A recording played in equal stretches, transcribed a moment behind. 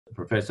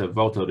Professor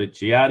Walter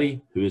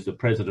Ricciardi, who is the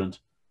president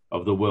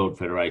of the World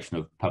Federation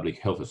of Public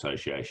Health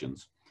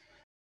Associations.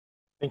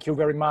 Thank you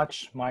very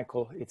much,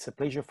 Michael. It's a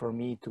pleasure for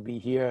me to be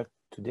here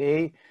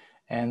today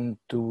and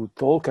to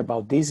talk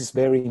about this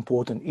very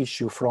important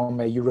issue from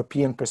a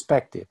European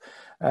perspective.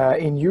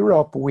 In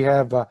Europe, we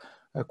have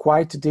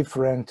quite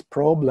different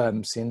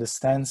problems in the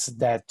sense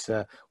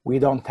that we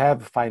don't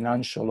have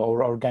financial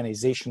or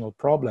organizational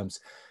problems.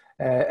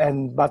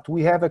 But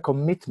we have a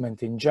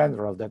commitment in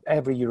general that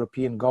every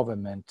European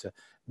government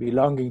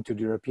belonging to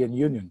the European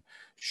Union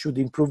should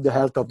improve the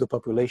health of the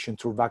population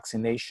through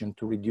vaccination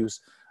to reduce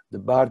the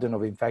burden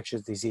of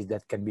infectious disease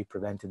that can be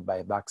prevented by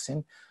a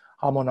vaccine,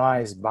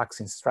 harmonize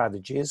vaccine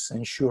strategies,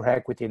 ensure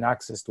equity and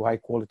access to high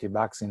quality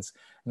vaccines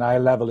and high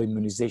level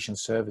immunization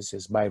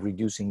services by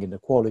reducing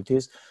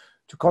inequalities,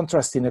 to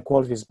contrast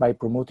inequalities by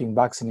promoting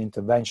vaccine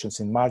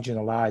interventions in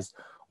marginalized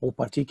or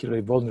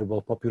particularly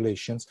vulnerable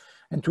populations,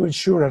 and to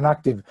ensure an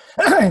active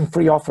and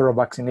free offer of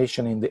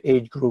vaccination in the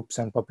age groups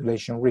and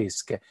population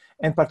risk,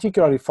 and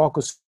particularly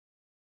focusing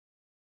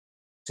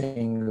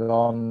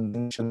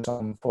on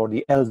for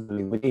the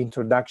elderly with the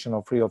introduction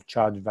of free of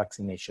charge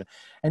vaccination.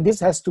 And this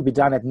has to be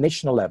done at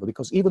national level,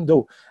 because even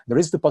though there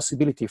is the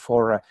possibility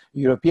for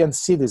European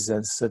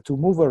citizens to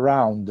move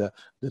around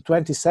the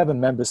 27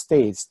 member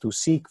states to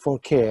seek for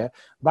care,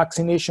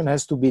 vaccination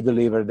has to be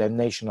delivered at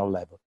national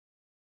level.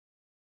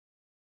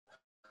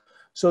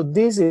 So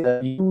this is the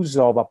use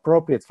of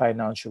appropriate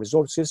financial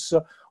resources,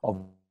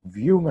 of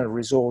human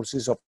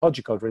resources, of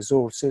logical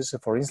resources.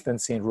 For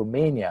instance, in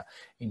Romania,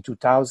 in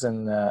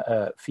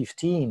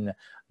 2015,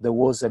 there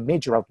was a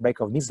major outbreak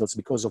of measles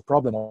because of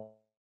problem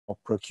of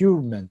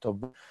procurement.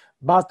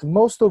 But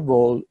most of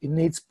all, it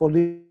needs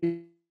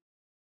political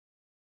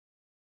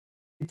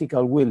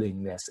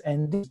willingness.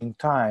 And this, in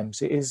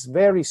times, is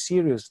very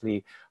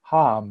seriously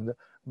harmed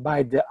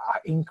by the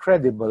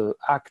incredible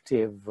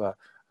active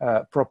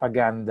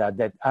propaganda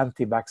that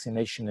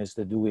anti-vaccinationists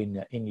do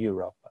in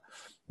Europe.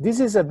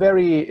 This is a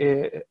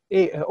very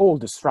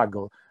old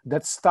struggle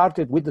that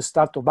started with the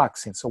start of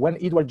vaccines. So when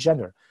Edward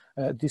Jenner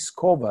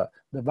discovered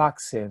the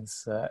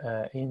vaccines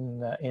in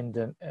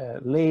the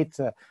late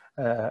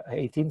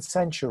 18th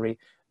century,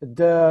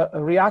 the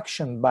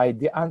reaction by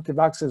the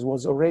anti-vaxxers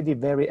was already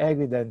very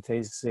evident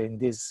in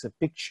this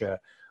picture,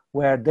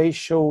 where they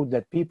showed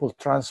that people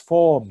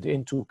transformed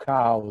into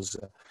cows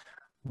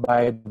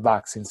by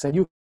vaccines. And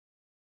you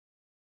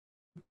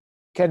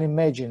can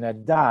imagine a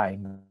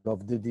dying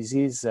of the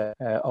disease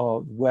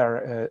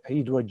where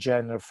Edward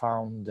Jenner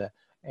found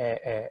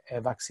a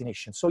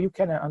vaccination. So you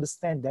can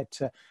understand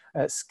that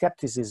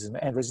skepticism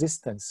and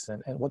resistance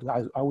and what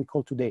I would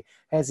call today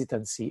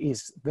hesitancy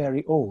is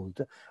very old,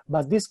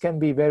 but this can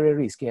be very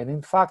risky. And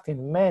in fact,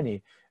 in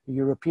many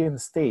European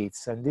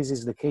states, and this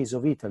is the case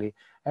of Italy,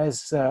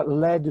 has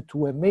led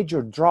to a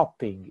major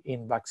dropping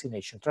in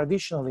vaccination.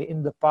 Traditionally,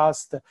 in the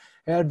past,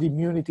 herd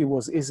immunity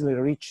was easily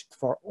reached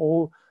for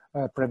all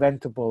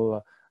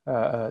preventable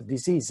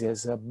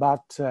diseases,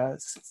 but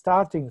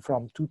starting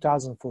from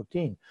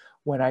 2014,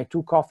 when I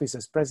took office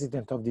as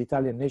president of the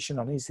Italian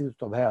National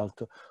Institute of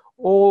Health,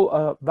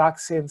 all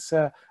vaccines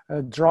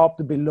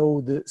dropped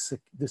below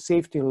the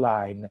safety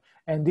line,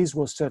 and this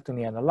was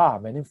certainly an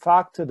alarm. And in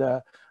fact,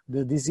 the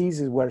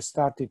diseases were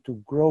started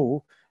to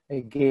grow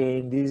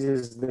again. This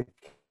is the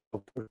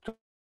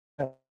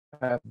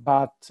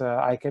but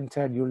I can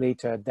tell you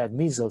later that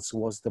measles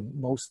was the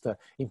most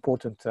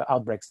important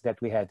outbreaks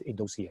that we had in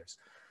those years.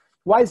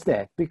 Why is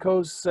that?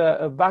 Because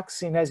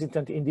vaccine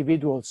hesitant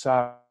individuals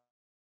are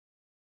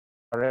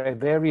a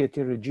very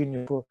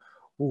heterogeneous people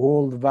who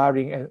hold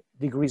varying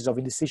degrees of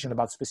indecision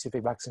about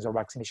specific vaccines or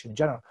vaccination in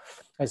general,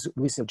 as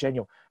Luis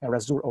Eugenio and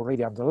Razur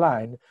already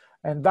underlined.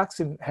 And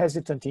vaccine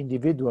hesitant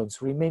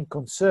individuals remain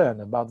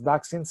concerned about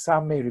vaccines.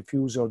 Some may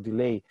refuse or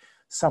delay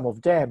some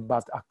of them,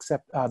 but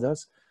accept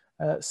others.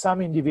 Some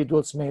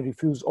individuals may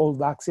refuse all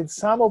vaccines.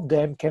 Some of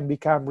them can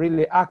become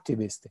really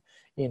activist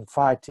in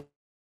fighting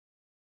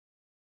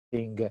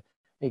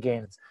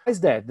against. Why is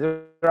that?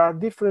 There are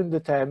different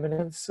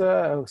determinants.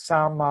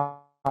 Some are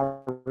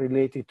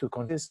related to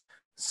conditions.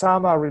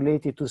 Some are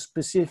related to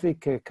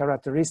specific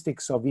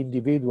characteristics of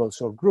individuals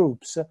or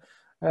groups.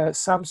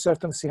 Some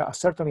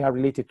certainly are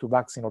related to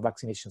vaccine or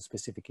vaccination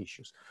specific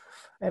issues.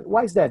 And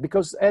why is that?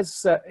 Because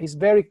as is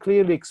very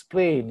clearly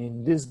explained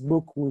in this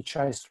book, which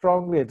I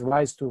strongly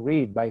advise to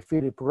read, by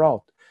Philip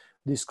Roth,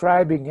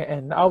 describing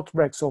an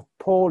outbreak of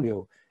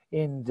polio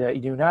in the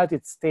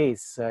United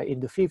States in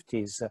the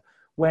 50s,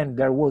 when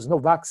there was no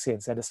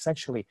vaccines, and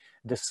essentially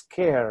the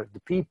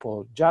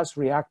people just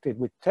reacted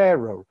with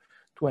terror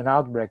to an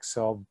outbreak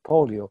of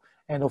polio.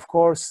 And of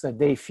course,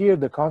 they feared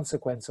the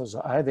consequences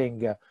of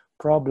having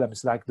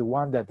problems like the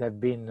one that have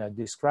been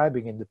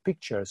describing in the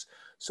pictures.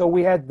 So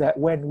we had that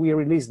when we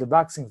released the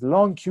vaccines,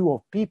 long queue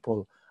of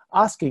people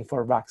asking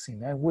for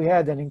vaccine. And we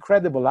had an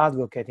incredible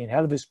advocate in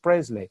Elvis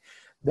Presley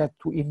that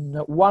in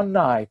one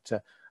night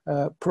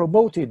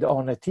promoted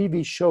on a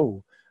TV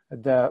show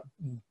the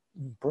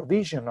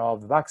provision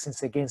of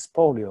vaccines against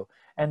polio.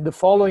 And the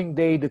following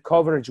day, the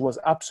coverage was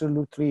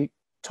absolutely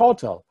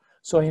total.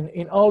 So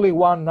in only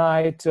one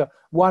night,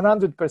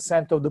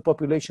 100% of the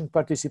population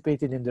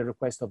participated in the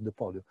request of the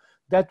polio.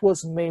 That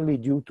was mainly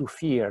due to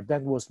fear.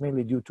 That was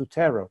mainly due to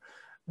terror.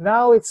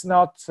 Now it's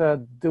not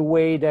the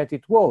way that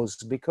it was,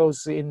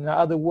 because in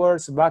other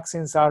words,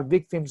 vaccines are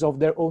victims of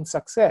their own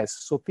success.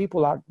 So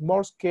people are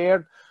more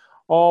scared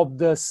of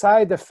the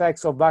side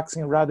effects of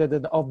vaccine rather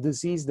than of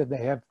disease that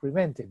they have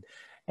prevented.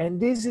 And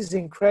this is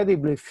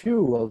incredibly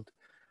fueled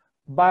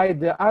by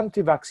the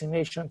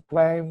anti-vaccination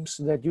claims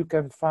that you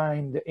can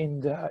find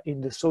in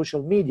the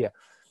social media,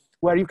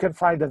 where you can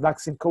find that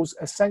vaccine cause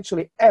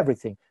essentially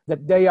everything,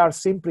 that they are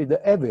simply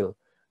the evil,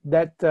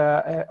 that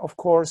of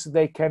course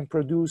they can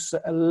produce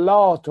a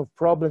lot of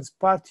problems,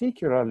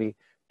 particularly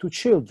to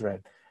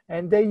children.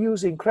 And they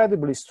use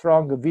incredibly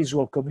strong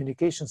visual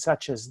communication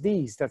such as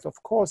these, that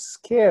of course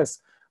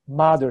scares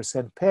mothers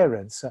and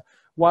parents,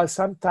 while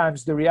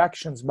sometimes the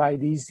reactions by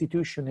the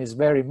institution is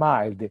very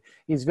mild,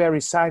 is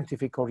very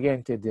scientific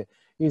oriented,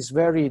 is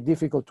very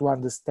difficult to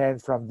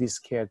understand from these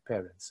scared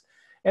parents.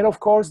 And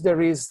of course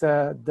there is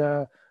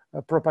the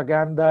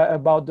propaganda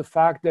about the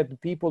fact that the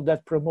people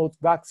that promote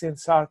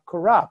vaccines are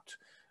corrupt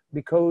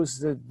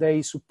because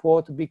they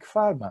support big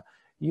pharma.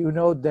 You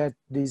know that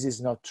this is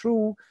not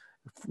true.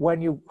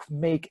 When you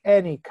make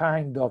any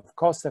kind of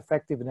cost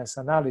effectiveness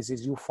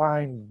analysis, you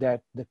find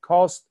that the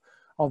cost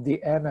of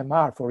the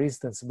MMR, for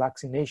instance,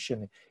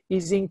 vaccination,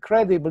 is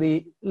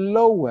incredibly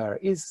lower.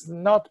 It's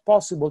not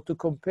possible to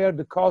compare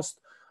the cost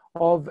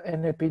of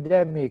an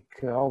epidemic,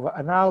 of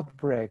an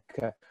outbreak,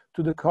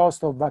 to the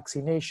cost of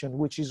vaccination,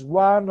 which is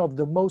one of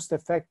the most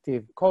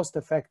effective,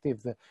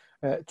 cost-effective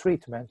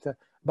treatment.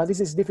 But this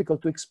is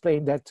difficult to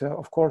explain that,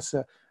 of course,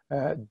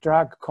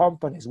 drug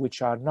companies,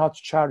 which are not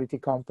charity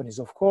companies,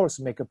 of course,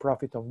 make a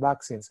profit on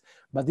vaccines,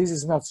 but this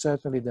is not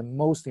certainly the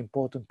most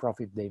important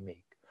profit they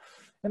make.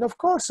 And of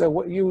course,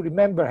 you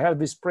remember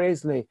Elvis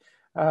Presley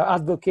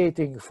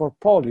advocating for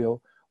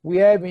polio. We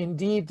have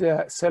indeed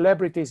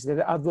celebrities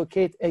that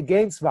advocate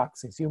against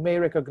vaccines. You may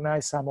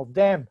recognize some of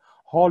them,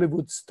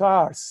 Hollywood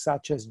stars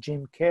such as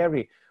Jim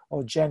Carrey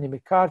or Jenny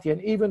McCarthy,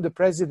 and even the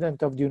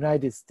President of the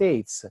United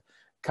States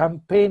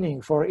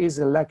campaigning for his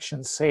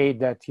election say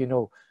that, you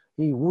know,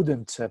 he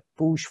wouldn't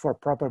push for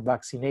proper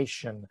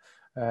vaccination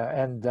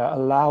and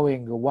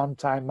allowing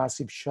one-time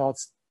massive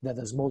shots that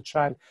a small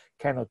child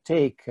cannot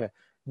take,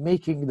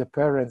 making the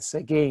parents,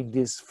 again,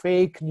 this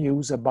fake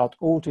news about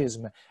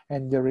autism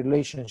and the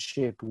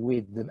relationship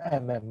with the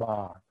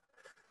MMR.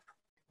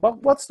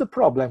 But what's the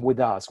problem with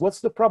us? What's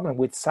the problem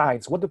with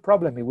science? What's the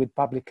problem with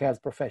public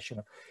health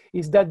professionals?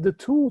 Is that the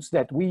tools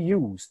that we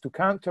use to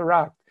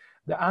counteract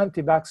the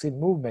anti-vaccine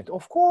movement,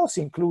 of course,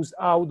 includes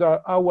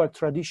our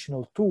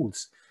traditional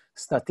tools,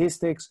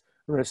 statistics,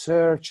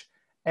 research,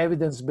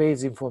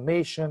 evidence-based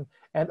information,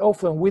 and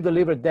often we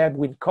deliver them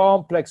with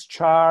complex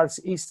charts,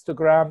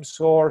 histograms,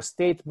 or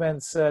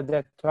statements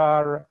that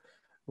are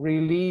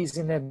released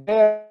in a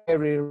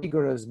very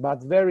rigorous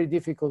but very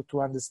difficult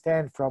to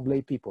understand from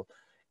lay people.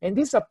 And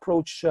this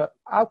approach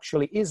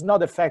actually is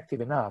not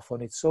effective enough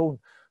on its own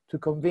to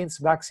convince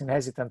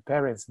vaccine-hesitant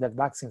parents that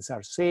vaccines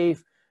are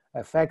safe,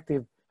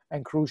 effective,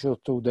 and crucial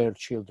to their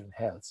children's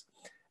health.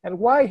 And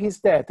why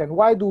is that? And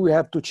why do we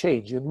have to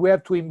change? And we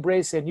have to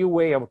embrace a new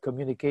way of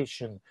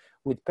communication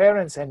with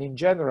parents and in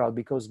general,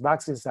 because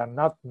vaccines are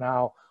not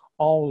now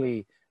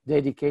only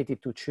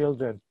dedicated to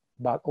children,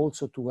 but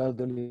also to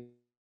elderly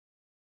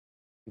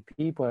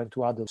people and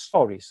to other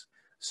stories.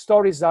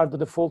 Stories are the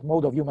default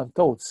mode of human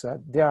thoughts.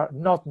 They are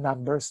not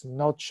numbers,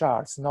 not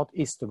charts, not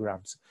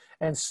histograms.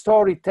 And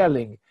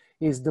storytelling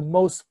is the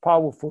most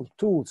powerful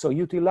tool. So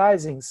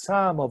utilizing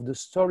some of the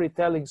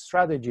storytelling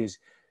strategies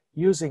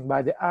used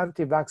by the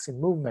anti-vaccine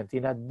movement,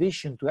 in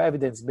addition to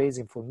evidence-based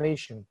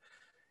information,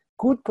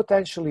 could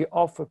potentially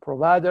offer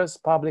providers,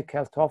 public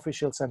health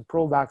officials, and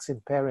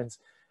pro-vaccine parents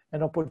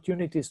an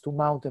opportunities to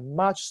mount a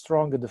much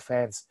stronger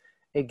defense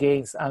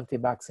against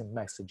anti-vaccine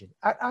messaging.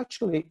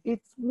 Actually,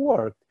 it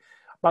worked.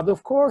 But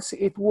of course,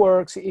 it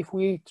works if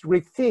we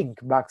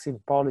rethink vaccine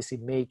policy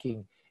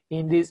making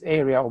in this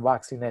area of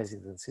vaccine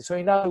hesitancy. So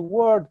in other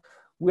words,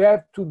 we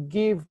have to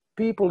give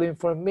people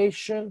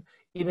information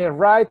in a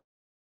right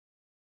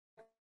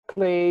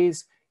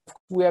place.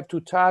 We have to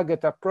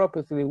target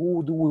appropriately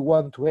who do we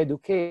want to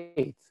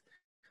educate.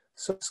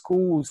 So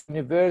schools,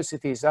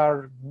 universities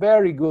are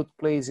very good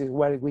places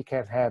where we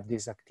can have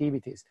these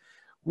activities.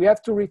 We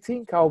have to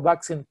rethink our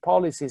vaccine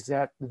policies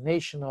at the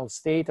national,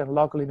 state, and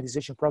local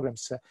immunization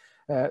programs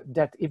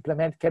that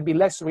implement can be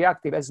less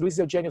reactive, as Luis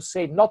Eugenio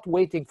said, not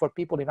waiting for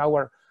people in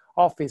our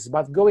office,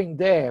 but going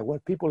there where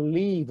people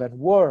live and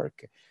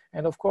work.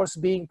 And of course,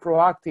 being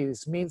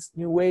proactive means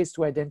new ways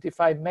to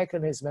identify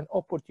mechanisms and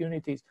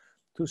opportunities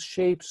to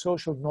shape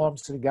social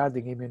norms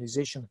regarding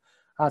immunization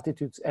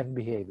attitudes and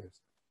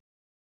behaviors.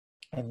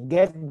 And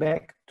get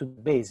back to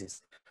the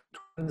basis. To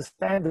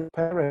understand that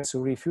parents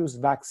who refuse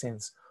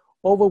vaccines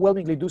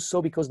overwhelmingly do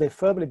so because they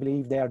firmly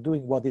believe they are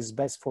doing what is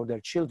best for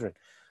their children.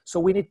 So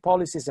we need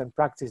policies and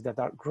practices that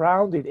are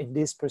grounded in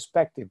this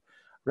perspective,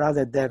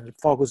 rather than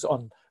focus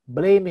on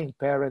blaming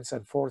parents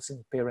and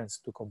forcing parents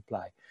to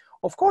comply.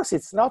 Of course,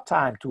 it's not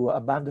time to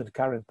abandon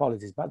current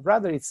policies, but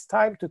rather it's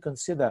time to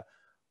consider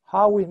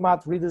how we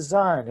might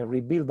redesign and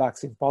rebuild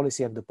vaccine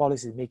policy and the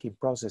policy-making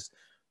process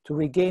to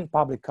regain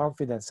public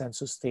confidence and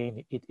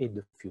sustain it in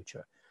the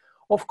future.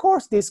 Of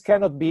course, this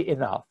cannot be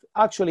enough.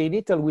 Actually, in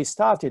Italy, we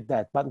started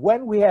that, but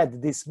when we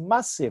had these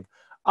massive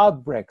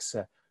outbreaks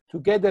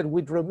together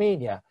with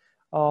Romania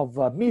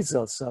of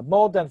measles,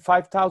 more than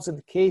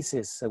 5,000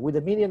 cases with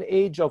a median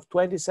age of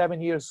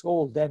 27 years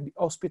old and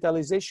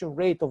hospitalization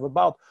rate of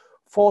about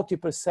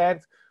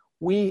 40%,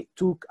 we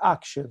took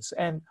actions.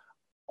 And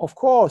of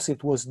course,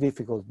 it was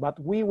difficult, but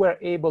we were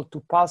able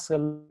to pass a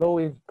law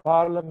in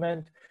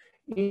Parliament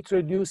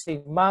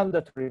introducing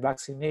mandatory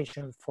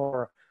vaccination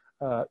for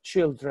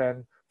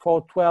children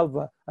for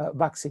 12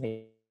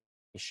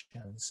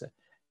 vaccinations.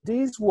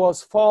 This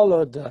was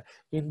followed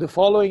in the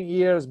following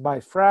years by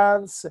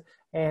France,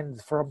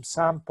 and from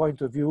some point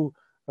of view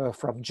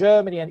from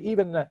Germany, and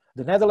even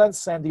the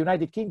Netherlands and the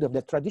United Kingdom,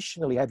 that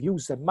traditionally have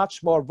used a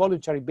much more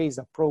voluntary-based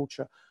approach,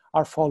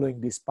 are following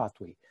this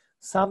pathway.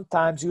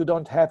 Sometimes you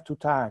don't have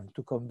time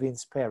to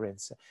convince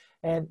parents,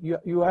 and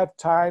you have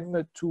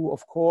time to,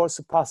 of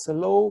course, pass a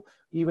law,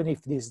 even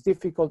if it is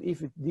difficult,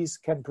 if this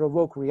can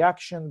provoke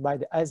reaction by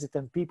the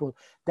hesitant people.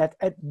 That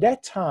at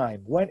that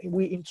time, when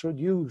we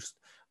introduced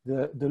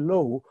the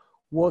law,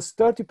 was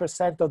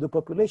 30% of the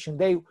population.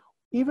 They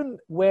even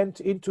went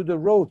into the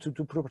road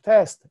to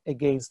protest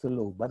against the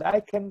law. But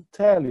I can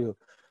tell you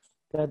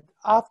that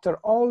after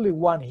only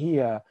 1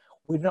 year,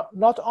 we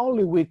not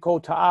only we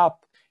caught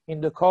up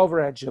in the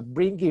coverage,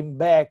 bringing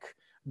back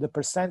the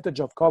percentage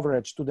of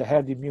coverage to the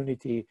herd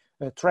immunity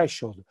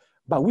threshold,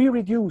 but we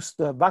reduced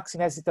the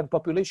vaccine hesitant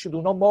population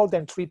to no more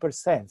than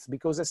 3%,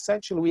 because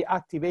essentially we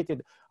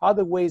activated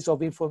other ways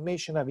of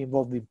information and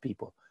involving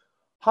people.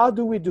 How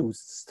do we do?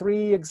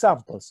 3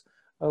 examples.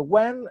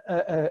 When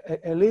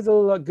a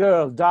little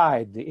girl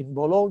died in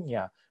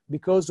Bologna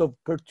because of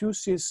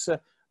pertussis,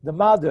 the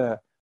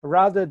mother,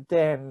 rather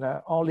than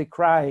only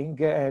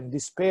crying and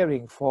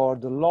despairing for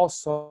the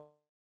loss of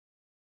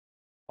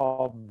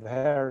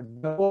her,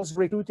 was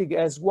recruited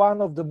as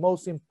one of the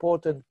most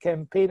important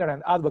campaigner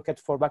and advocate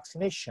for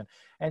vaccination.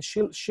 And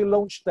she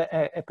launched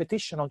a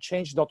petition on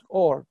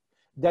change.org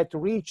that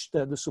reached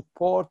the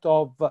support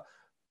of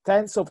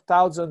tens of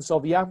thousands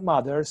of young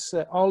mothers,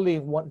 only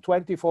in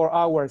 24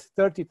 hours,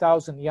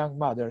 30,000 young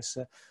mothers,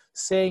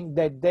 saying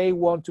that they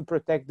want to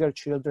protect their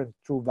children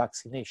through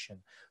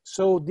vaccination.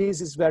 So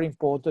this is very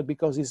important,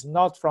 because it's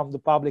not from the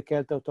public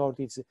health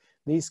authorities.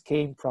 This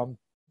came from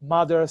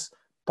mothers,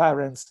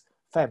 parents,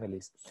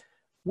 families.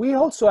 We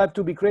also have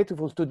to be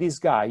grateful to this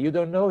guy. You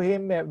don't know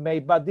him,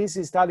 but this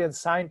Italian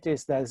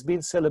scientist that has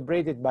been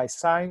celebrated by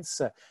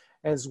science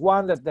as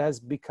one that has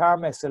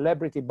become a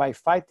celebrity by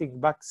fighting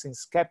vaccine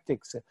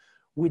skeptics,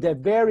 with a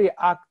very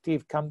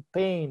active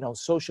campaign on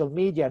social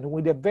media and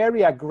with a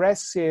very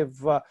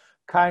aggressive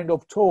kind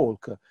of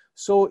talk.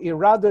 So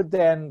rather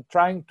than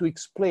trying to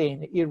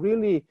explain, he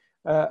really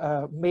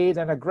made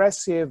an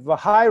aggressive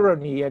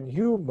irony and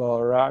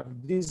humor.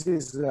 This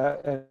is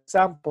an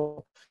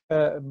example,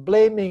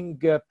 blaming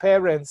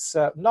parents,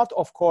 not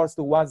of course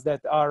the ones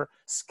that are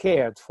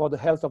scared for the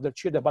health of their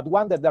children, but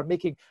ones that are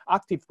making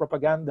active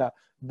propaganda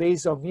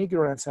based on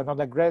ignorance and on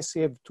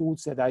aggressive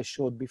tools that I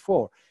showed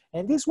before.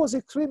 And this was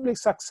extremely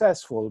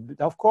successful.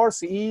 Of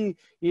course, he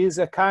is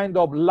a kind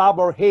of love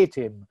or hate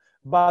him,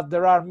 but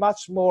there are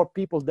much more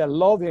people that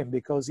love him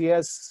because he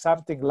has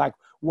something like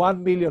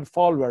 1 million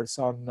followers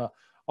on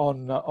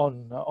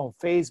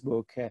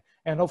Facebook.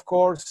 And of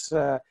course,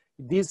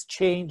 this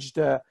changed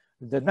the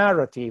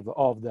narrative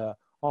of the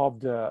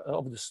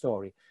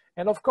story.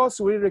 And of course,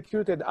 we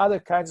recruited other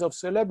kinds of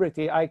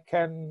celebrity.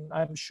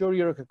 I'm sure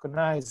you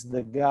recognize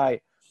the guy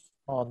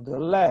on the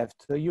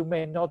left. You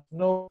may not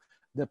know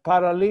the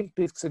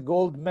Paralympics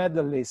gold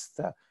medalist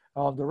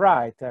on the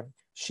right.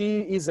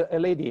 She is a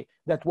lady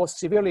that was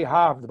severely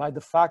harmed by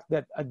the fact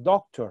that a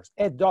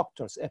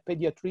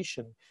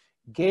pediatrician,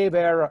 gave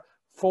her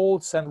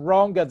false and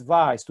wrong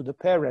advice to the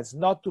parents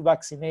not to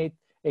vaccinate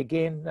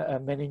against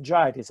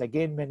meningitis,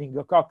 against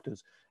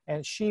meningococcus.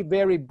 And she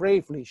very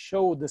bravely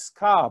showed the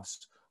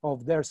scars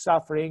of their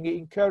suffering,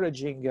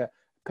 encouraging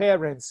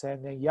parents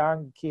and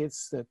young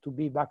kids to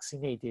be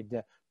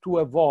vaccinated to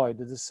avoid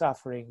the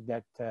suffering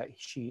that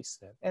she is.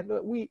 And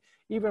we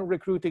even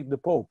recruited the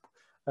Pope.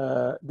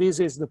 This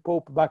is the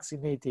Pope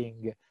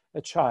vaccinating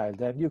a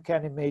child. And you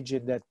can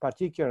imagine that,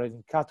 particularly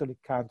in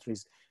Catholic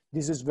countries,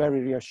 this is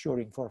very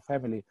reassuring for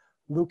family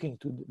looking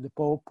to the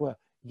Pope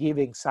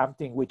giving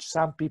something which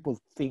some people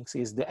think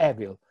is the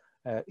evil,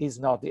 is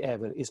not the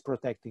evil, is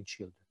protecting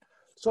children.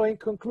 So in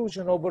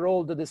conclusion,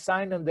 overall, the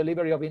design and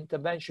delivery of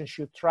intervention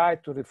should try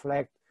to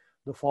reflect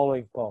the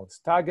following points.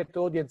 Target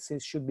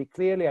audiences should be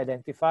clearly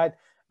identified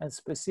and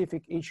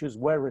specific issues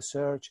well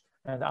researched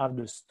and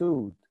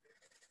understood.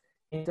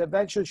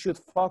 Intervention should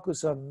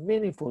focus on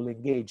meaningful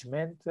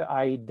engagement,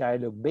 i.e.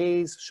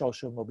 dialogue-based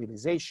social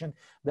mobilization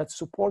that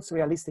supports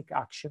realistic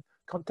action.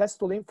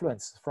 Contextual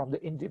influence from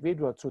the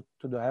individual to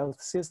the health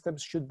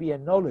systems should be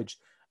acknowledged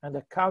and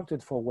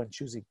accounted for when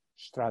choosing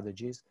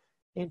strategies.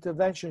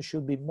 Intervention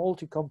should be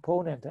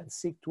multi-component and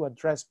seek to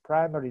address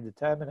primary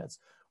determinants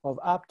of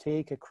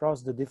uptake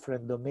across the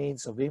different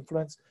domains of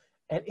influence,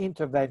 and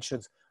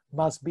interventions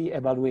must be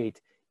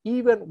evaluated,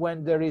 even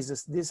when there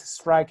is this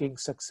striking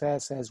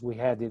success as we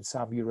had in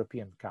some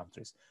European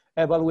countries.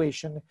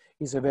 Evaluation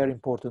is a very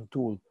important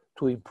tool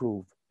to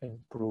improve.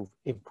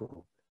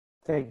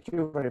 Thank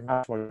you very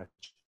much for your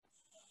attention.